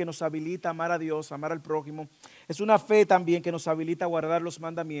una fe que nos habilita a amar a Dios, a amar al prójimo. Es una fe también que nos habilita a guardar los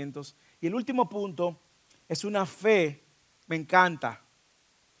mandamientos. Y el último punto es una fe, me encanta,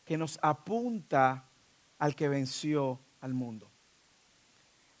 que nos apunta al que venció al mundo.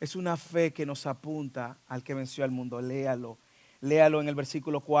 Es una fe que nos apunta al que venció al mundo. Léalo en el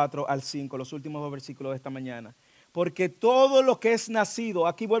versículo 4 al 5, los últimos dos versículos de esta mañana. Porque todo lo que es nacido,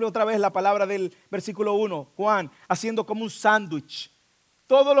 aquí vuelve otra vez la palabra del versículo 1, Juan, haciendo como un sándwich.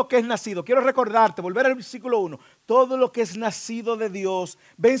 Todo lo que es nacido, quiero recordarte, volver al versículo 1, todo lo que es nacido de Dios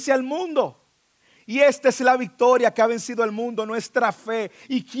vence al mundo. Y esta es la victoria que ha vencido al mundo, nuestra fe.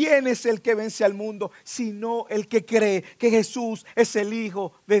 ¿Y quién es el que vence al mundo? Sino el que cree que Jesús es el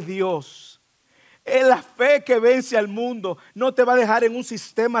Hijo de Dios. La fe que vence al mundo no te va a dejar en un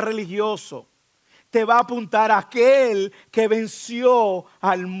sistema religioso. Te va a apuntar a aquel que venció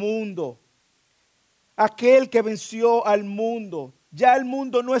al mundo. Aquel que venció al mundo. Ya el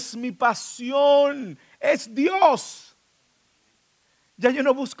mundo no es mi pasión, es Dios. Ya yo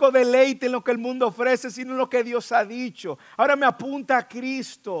no busco deleite en lo que el mundo ofrece, sino en lo que Dios ha dicho. Ahora me apunta a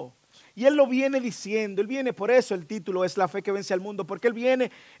Cristo. Y Él lo viene diciendo. Él viene, por eso el título es La fe que vence al mundo. Porque Él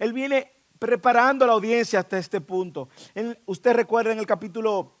viene preparando a la audiencia hasta este punto. Usted recuerda en el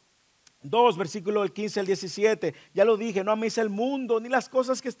capítulo 2, versículo del 15 al 17. Ya lo dije, no améis el mundo ni las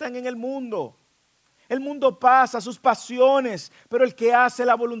cosas que están en el mundo. El mundo pasa, sus pasiones. Pero el que hace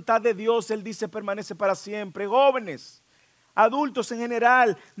la voluntad de Dios, Él dice, permanece para siempre. Jóvenes, adultos en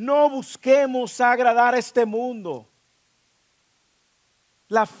general, no busquemos agradar a este mundo.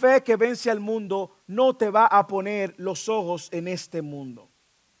 La fe que vence al mundo no te va a poner los ojos en este mundo.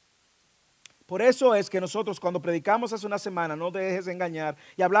 Por eso es que nosotros cuando predicamos hace una semana, no te dejes de engañar,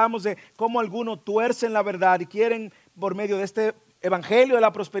 y hablamos de cómo algunos tuercen la verdad y quieren por medio de este evangelio de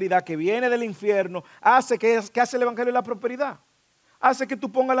la prosperidad que viene del infierno, ¿qué hace el evangelio de la prosperidad? Hace que tú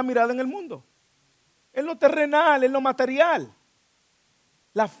pongas la mirada en el mundo. En lo terrenal, en lo material.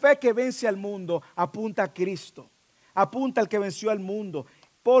 La fe que vence al mundo apunta a Cristo. Apunta al que venció al mundo.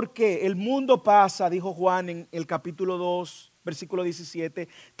 Porque el mundo pasa, dijo Juan en el capítulo 2, versículo 17.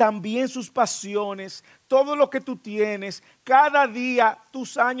 También sus pasiones, todo lo que tú tienes, cada día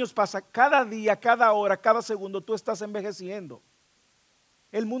tus años pasan, cada día, cada hora, cada segundo tú estás envejeciendo.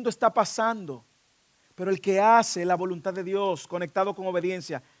 El mundo está pasando. Pero el que hace la voluntad de Dios, conectado con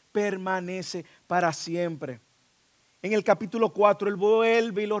obediencia, permanece para siempre. En el capítulo 4 Él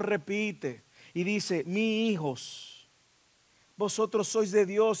vuelve y lo repite y dice: mis hijos, vosotros sois de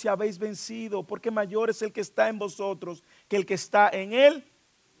Dios y habéis vencido, porque mayor es el que está en vosotros que el que está en Él.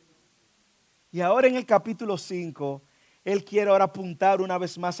 Y ahora en el capítulo 5 Él quiere ahora apuntar una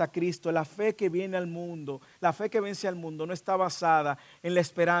vez más a Cristo. La fe que viene al mundo, la fe que vence al mundo no está basada en la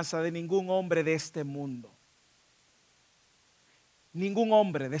esperanza de ningún hombre de este mundo. Ningún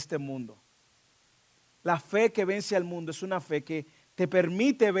hombre de este mundo. La fe que vence al mundo es una fe que te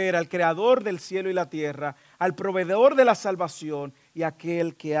permite ver al creador del cielo y la tierra, al proveedor de la salvación y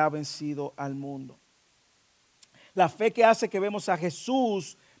aquel que ha vencido al mundo. La fe que hace que vemos a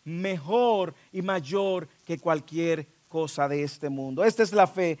Jesús mejor y mayor que cualquier cosa de este mundo. Esta es la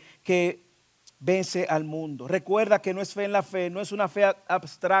fe que vence al mundo. Recuerda que no es fe en la fe, no es una fe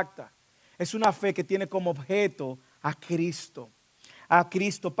abstracta. Es una fe que tiene como objeto a Cristo. A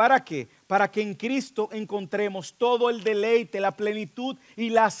Cristo. ¿Para qué? Para que en Cristo encontremos todo el deleite, la plenitud y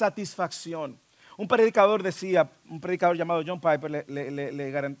la satisfacción. Un predicador llamado John Piper,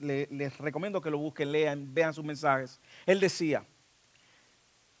 les recomiendo que lo busquen, lean, vean sus mensajes. Él decía: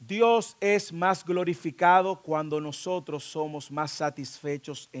 Dios es más glorificado cuando nosotros somos más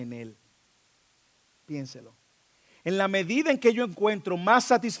satisfechos en Él. Piénselo. En la medida en que yo encuentro más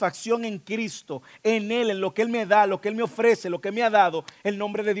satisfacción en Cristo, en Él, en lo que Él me da, lo que Él me ofrece, lo que me ha dado, el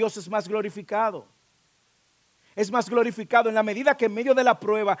nombre de Dios es más glorificado. Es más glorificado en la medida que en medio de la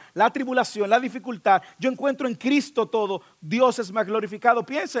prueba, la tribulación, la dificultad, yo encuentro en Cristo todo, Dios es más glorificado.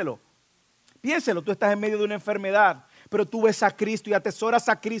 Piénselo. Piénselo, tú estás en medio de una enfermedad, pero tú ves a Cristo y atesoras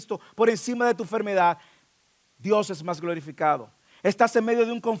a Cristo por encima de tu enfermedad. Dios es más glorificado. Estás en medio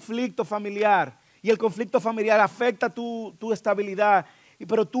de un conflicto familiar y el conflicto familiar afecta tu estabilidad,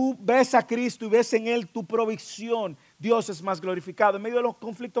 pero tú ves a Cristo y ves en Él tu provisión. Dios es más glorificado. En medio de los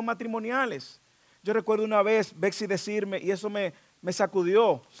conflictos matrimoniales, yo recuerdo una vez Bexy decirme, y eso me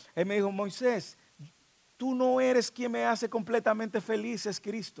sacudió, él me dijo: Moisés, tú no eres quien me hace completamente feliz, es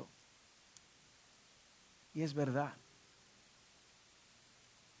Cristo. Y es verdad.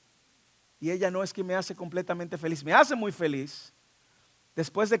 Y ella no es quien me hace completamente feliz, me hace muy feliz.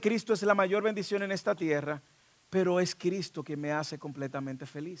 Después de Cristo es la mayor bendición en esta tierra, pero es Cristo que me hace completamente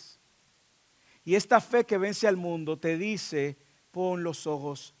feliz. Y esta fe que vence al mundo te dice: pon los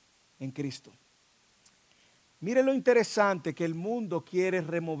ojos en Cristo. Mire lo interesante, que el mundo quiere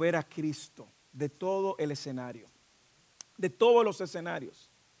remover a Cristo de todo el escenario, de todos los escenarios.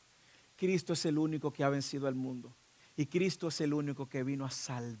 Cristo es el único que ha vencido al mundo y Cristo es el único que vino a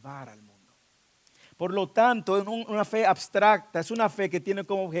salvar al mundo. Por lo tanto, es una fe abstracta, es una fe que tiene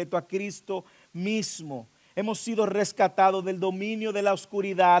como objeto a Cristo mismo. Hemos sido rescatados del dominio de la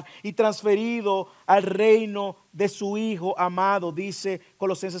oscuridad y transferidos al reino de su Hijo amado, dice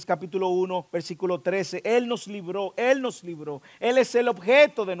Colosenses capítulo 1, versículo 13. Él nos libró, Él nos libró. Él es el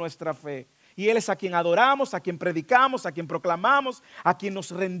objeto de nuestra fe. Y Él es a quien adoramos, a quien predicamos, a quien proclamamos, a quien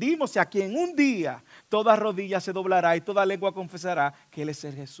nos rendimos y a quien un día toda rodilla se doblará y toda lengua confesará que Él es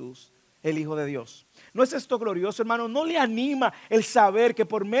el Jesús, el Hijo de Dios. ¿No es esto glorioso, hermano? ¿No le anima el saber que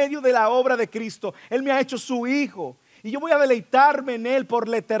por medio de la obra de Cristo Él me ha hecho su Hijo? Y yo voy a deleitarme en Él por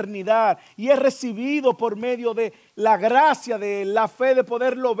la eternidad. Y he recibido por medio de la gracia, de la fe, de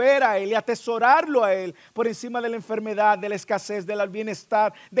poderlo ver a Él y atesorarlo a Él por encima de la enfermedad, de la escasez, del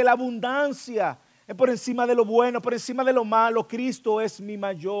bienestar, de la abundancia, por encima de lo bueno, por encima de lo malo. Cristo es mi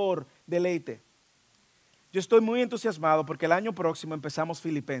mayor deleite. Yo estoy muy entusiasmado porque el año próximo empezamos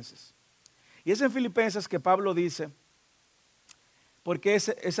Filipenses. Y es en Filipenses que Pablo dice: porque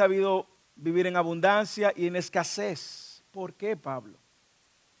he sabido vivir en abundancia y en escasez. ¿Por qué, Pablo?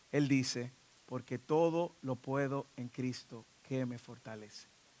 Él dice: porque todo lo puedo en Cristo que me fortalece.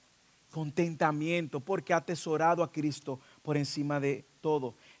 Contentamiento, porque ha atesorado a Cristo por encima de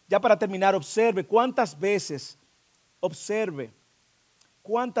todo. Ya para terminar, observe cuántas veces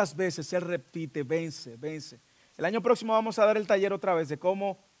Él repite: vence, vence. El año próximo vamos a dar el taller otra vez de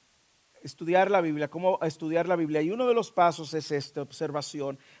cómo estudiar la Biblia, y uno de los pasos es esta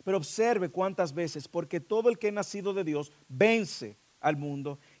observación. Pero observe cuántas veces: porque todo el que ha nacido de Dios vence al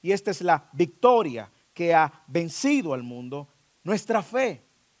mundo, y esta es la victoria que ha vencido al mundo, nuestra fe.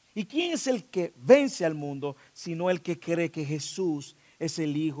 ¿Y quién es el que vence al mundo sino el que cree que Jesús es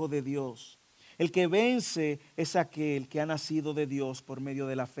el Hijo de Dios? El que vence es aquel que ha nacido de Dios por medio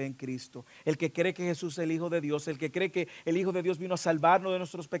de la fe en Cristo. El que cree que Jesús es el Hijo de Dios. El que cree que el Hijo de Dios vino a salvarnos de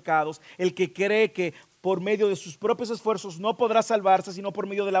nuestros pecados. El que cree que por medio de sus propios esfuerzos no podrá salvarse, sino por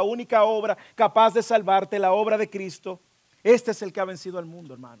medio de la única obra capaz de salvarte, la obra de Cristo. Este es el que ha vencido al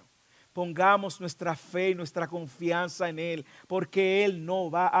mundo, hermano. Pongamos nuestra fe y nuestra confianza en Él, porque Él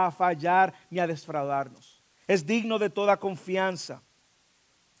no va a fallar ni a defraudarnos. Es digno de toda confianza.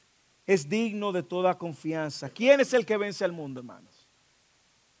 Es digno de toda confianza. ¿Quién es el que vence al mundo, hermanos?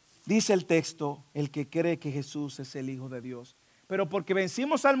 Dice el texto: el que cree que Jesús es el Hijo de Dios. Pero porque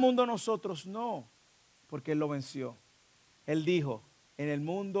vencimos al mundo nosotros, no, porque Él lo venció. Él dijo: en el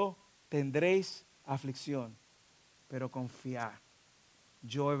mundo tendréis aflicción, pero confiad,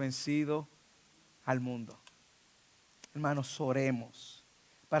 yo he vencido al mundo. Hermanos, oremos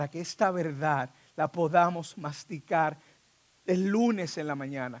para que esta verdad la podamos masticar el lunes en la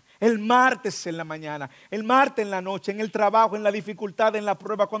mañana, el martes en la mañana, el martes en la noche, en el trabajo, en la dificultad, en la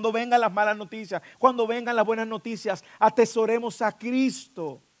prueba, cuando vengan las malas noticias, cuando vengan las buenas noticias. Atesoremos a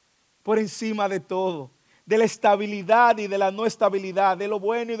Cristo por encima de todo, de la estabilidad y de la no estabilidad, de lo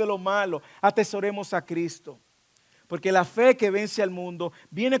bueno y de lo malo. Atesoremos a Cristo, porque la fe que vence al mundo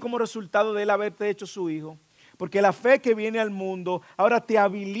viene como resultado de Él haberte hecho su Hijo. Porque la fe que viene al mundo ahora te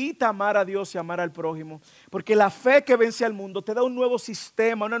habilita a amar a Dios y amar al prójimo. Porque la fe que vence al mundo te da un nuevo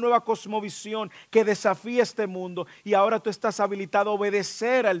sistema, una nueva cosmovisión que desafía este mundo. Y ahora tú estás habilitado a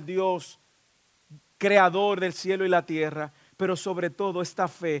obedecer al Dios creador del cielo y la tierra. pero sobre todo esta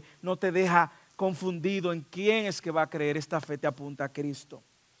fe no te deja confundido en quién es que va a creer. Esta fe te apunta a Cristo.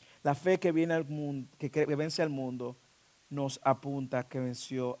 La fe que viene al mundo, que vence al mundo, nos apunta a que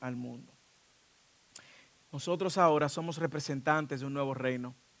venció al mundo. Nosotros ahora somos representantes de un nuevo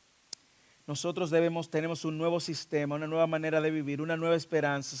reino. Nosotros tenemos un nuevo sistema, una nueva manera de vivir, una nueva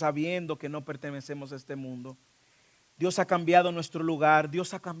esperanza, sabiendo que no pertenecemos a este mundo. Dios ha cambiado nuestro lugar,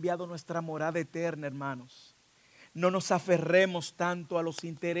 Dios ha cambiado nuestra morada eterna, hermanos. No nos aferremos tanto a los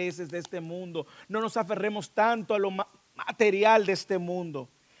intereses de este mundo, no nos aferremos tanto a lo material de este mundo.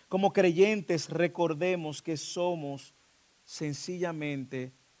 Como creyentes, recordemos que somos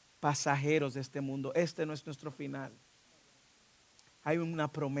sencillamente pasajeros de este mundo. Este no es nuestro final. Hay una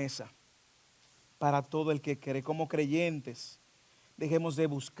promesa para todo el que cree. Como creyentes, dejemos de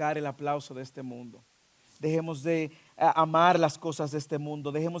buscar el aplauso de este mundo. Dejemos de amar las cosas de este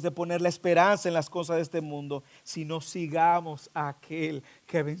mundo. Dejemos de poner la esperanza en las cosas de este mundo. Sino sigamos a aquel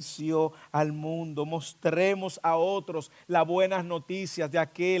que venció al mundo. Mostremos a otros las buenas noticias de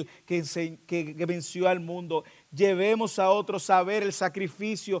aquel que venció al mundo. Llevemos a otros a ver el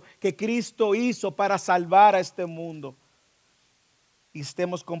sacrificio que Cristo hizo para salvar a este mundo. Y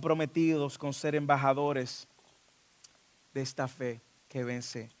estemos comprometidos con ser embajadores de esta fe que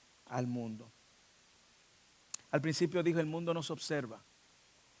vence al mundo. Al principio dijo, el mundo nos observa.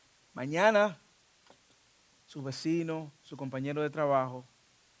 Mañana su vecino, su compañero de trabajo,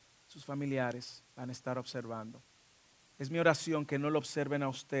 sus familiares van a estar observando. Es mi oración que no lo observen a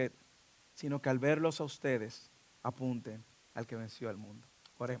usted, sino que al verlos a ustedes apunten al que venció al mundo.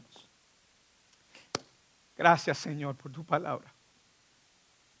 Oremos. Gracias, Señor, por tu palabra.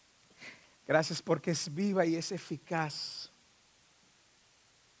 Gracias porque es viva y es eficaz.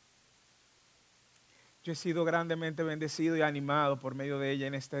 Yo he sido grandemente bendecido y animado por medio de ella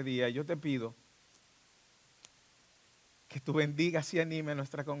en este día. Yo te pido que tú bendigas y animes a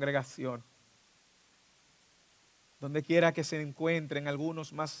nuestra congregación. Donde quiera que se encuentren,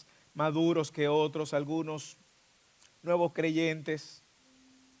 algunos más maduros que otros, algunos nuevos creyentes.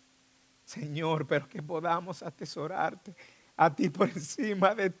 Señor, pero que podamos atesorarte a ti por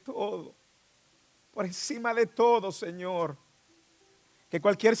encima de todo. Por encima de todo, Señor. Que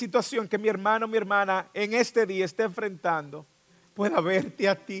cualquier situación que mi hermano o mi hermana en este día esté enfrentando, pueda verte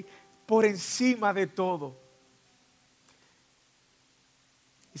a ti por encima de todo.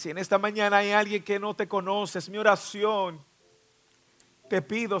 Y si en esta mañana hay alguien que no te conoce, es mi oración. Te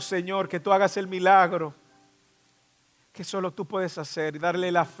pido, Señor, que tú hagas el milagro que solo tú puedes hacer y darle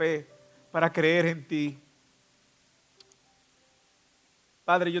la fe para creer en ti.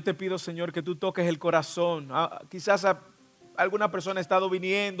 Padre, yo te pido, Señor, que tú toques el corazón. Quizás alguna persona ha estado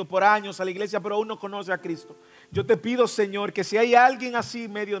viniendo por años a la iglesia, pero aún no conoce a Cristo. Yo te pido, Señor, que si hay alguien así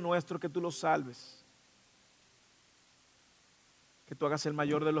en medio nuestro, que tú lo salves. Que tú hagas el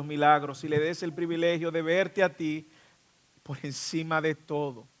mayor de los milagros y le des el privilegio de verte a ti por encima de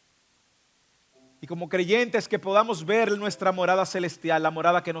todo. Y como creyentes que podamos ver nuestra morada celestial, la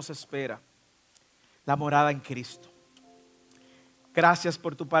morada que nos espera, la morada en Cristo. Gracias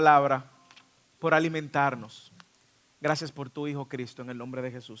por tu palabra, por alimentarnos. Gracias por tu Hijo Cristo, en el nombre de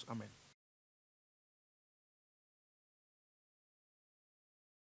Jesús. Amén.